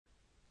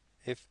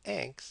If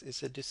x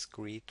is a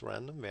discrete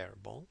random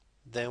variable,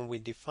 then we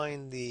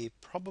define the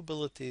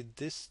probability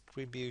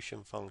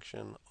distribution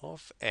function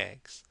of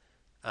x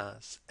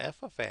as f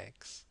of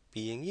x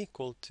being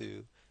equal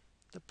to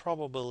the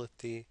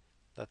probability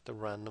that the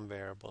random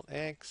variable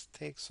x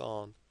takes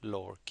on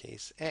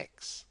lowercase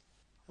x.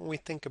 And we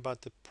think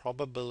about the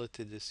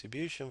probability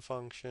distribution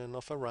function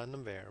of a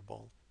random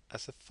variable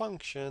as a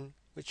function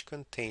which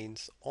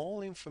contains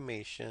all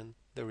information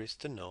there is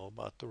to know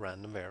about the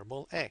random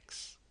variable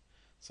x.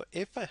 So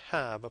if I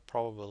have a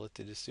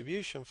probability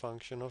distribution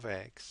function of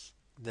x,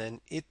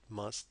 then it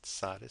must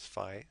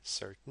satisfy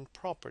certain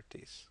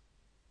properties.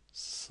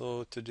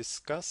 So to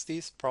discuss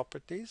these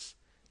properties,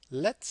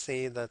 let's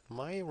say that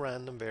my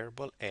random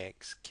variable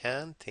x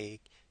can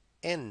take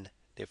n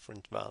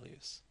different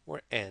values,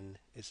 where n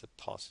is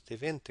a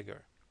positive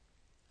integer.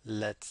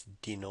 Let's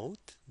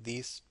denote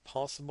these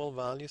possible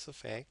values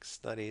of x,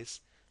 that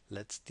is,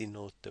 let's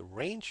denote the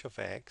range of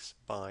x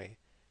by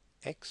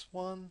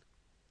x1,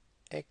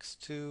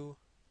 x2,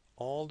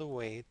 all the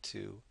way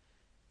to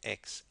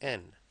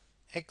xn.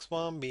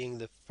 x1 being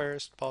the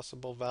first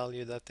possible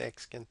value that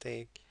x can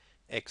take,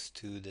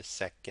 x2 the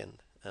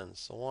second, and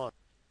so on.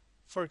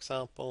 For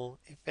example,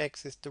 if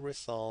x is the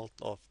result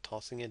of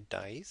tossing a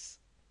dice,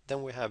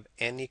 then we have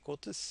n equal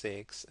to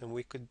 6, and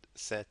we could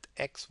set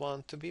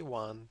x1 to be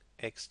 1,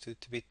 x2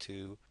 to be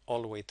 2,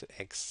 all the way to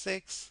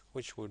x6,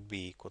 which would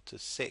be equal to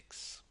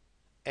 6.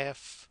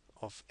 F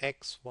of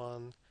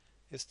x1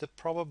 is the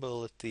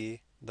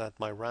probability that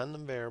my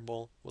random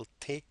variable will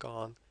take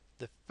on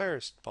the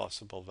first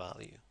possible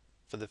value.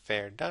 For the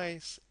fair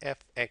dice,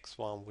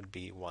 fx1 would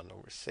be 1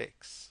 over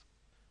 6.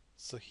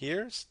 So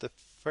here's the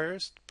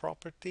first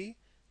property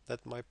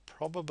that my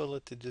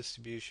probability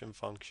distribution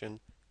function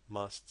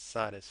must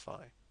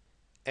satisfy.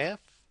 F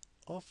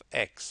of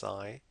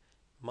xi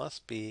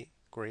must be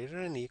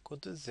greater than or equal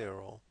to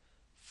 0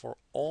 for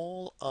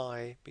all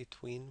I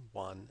between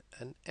 1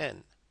 and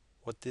n.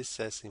 What this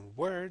says in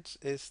words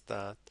is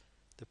that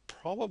the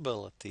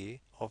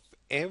probability of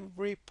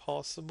every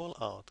possible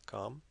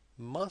outcome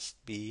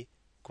must be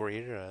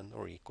greater than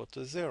or equal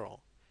to 0.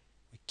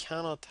 We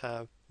cannot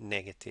have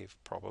negative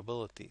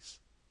probabilities.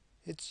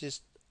 It's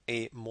just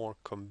a more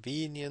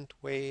convenient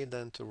way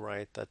than to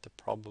write that the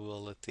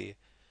probability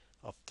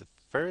of the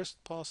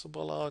first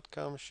possible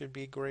outcome should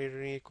be greater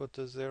than or equal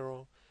to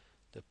 0.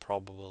 The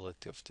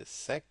probability of the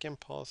second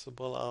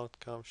possible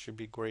outcome should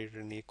be greater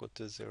than or equal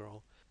to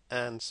 0,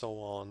 and so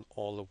on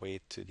all the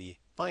way to the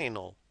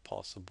final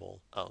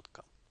possible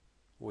outcome.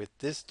 With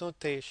this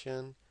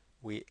notation,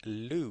 we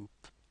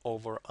loop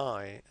over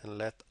I and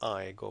let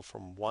I go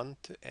from 1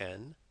 to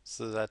n,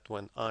 so that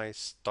when I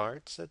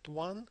starts at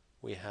 1,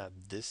 we have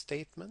this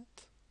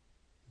statement.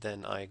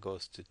 Then I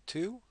goes to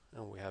 2,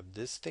 and we have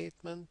this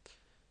statement.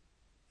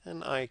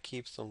 And I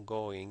keeps on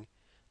going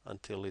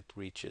until it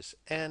reaches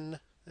n,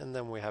 and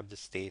then we have the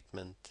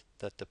statement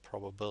that the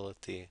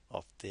probability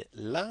of the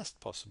last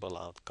possible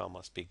outcome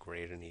must be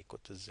greater than or equal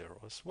to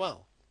 0 as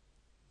well.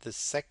 The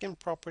second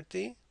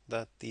property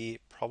that the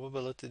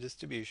probability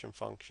distribution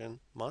function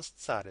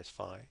must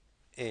satisfy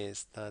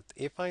is that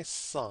if I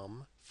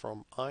sum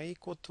from I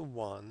equal to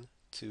 1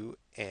 to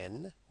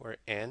n, where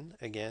n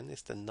again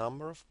is the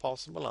number of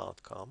possible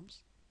outcomes,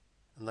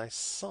 and I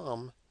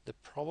sum the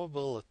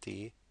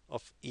probability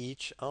of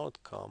each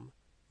outcome,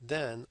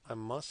 then I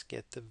must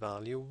get the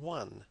value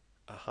 1,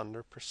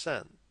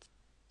 100%.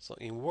 So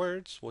in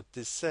words, what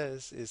this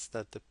says is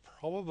that the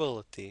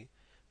probability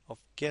of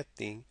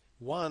getting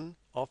one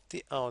of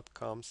the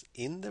outcomes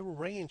in the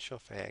range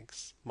of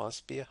x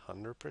must be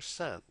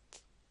 100%.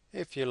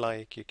 If you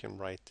like, you can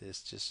write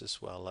this just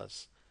as well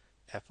as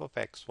f of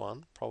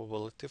x1,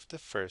 probability of the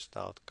first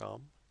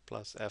outcome,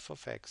 plus f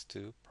of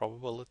x2,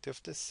 probability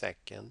of the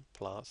second,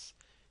 plus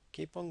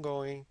keep on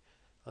going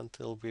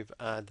until we've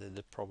added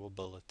the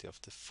probability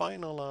of the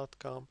final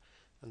outcome,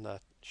 and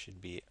that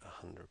should be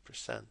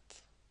 100%.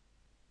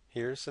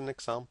 Here's an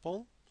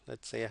example.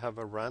 Let's say I have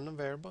a random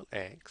variable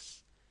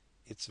x.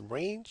 Its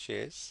range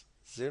is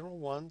 0,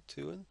 1,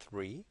 2, and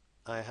 3.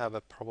 I have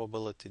a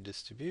probability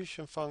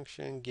distribution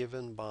function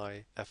given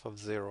by f of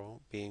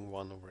 0 being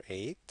 1 over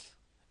 8,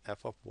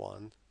 f of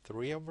 1,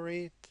 3 over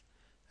 8,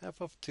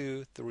 f of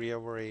 2, 3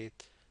 over 8,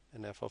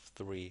 and f of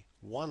 3,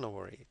 1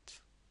 over 8.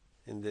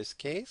 In this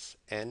case,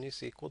 n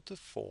is equal to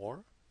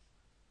 4.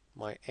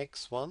 My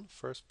x1,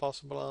 first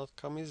possible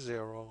outcome, is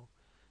 0,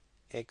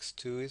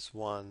 x2 is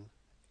 1,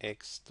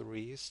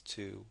 x3 is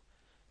 2,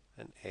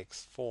 and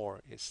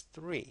x4 is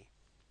 3.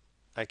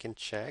 I can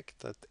check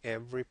that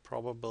every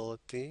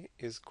probability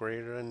is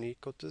greater than or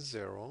equal to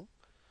 0.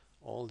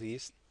 All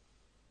these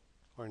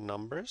are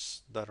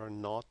numbers that are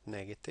not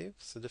negative,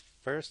 so the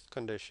first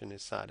condition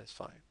is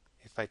satisfied.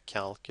 If I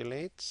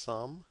calculate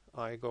sum,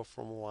 I go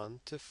from 1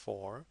 to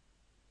 4,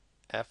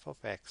 f of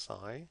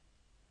xi,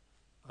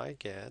 I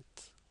get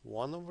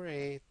 1 over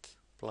 8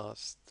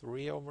 plus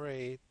 3 over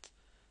 8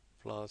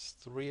 plus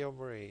 3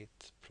 over 8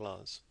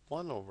 plus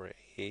 1 over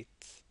 8,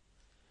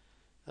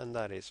 and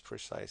that is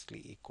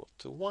precisely equal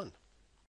to 1.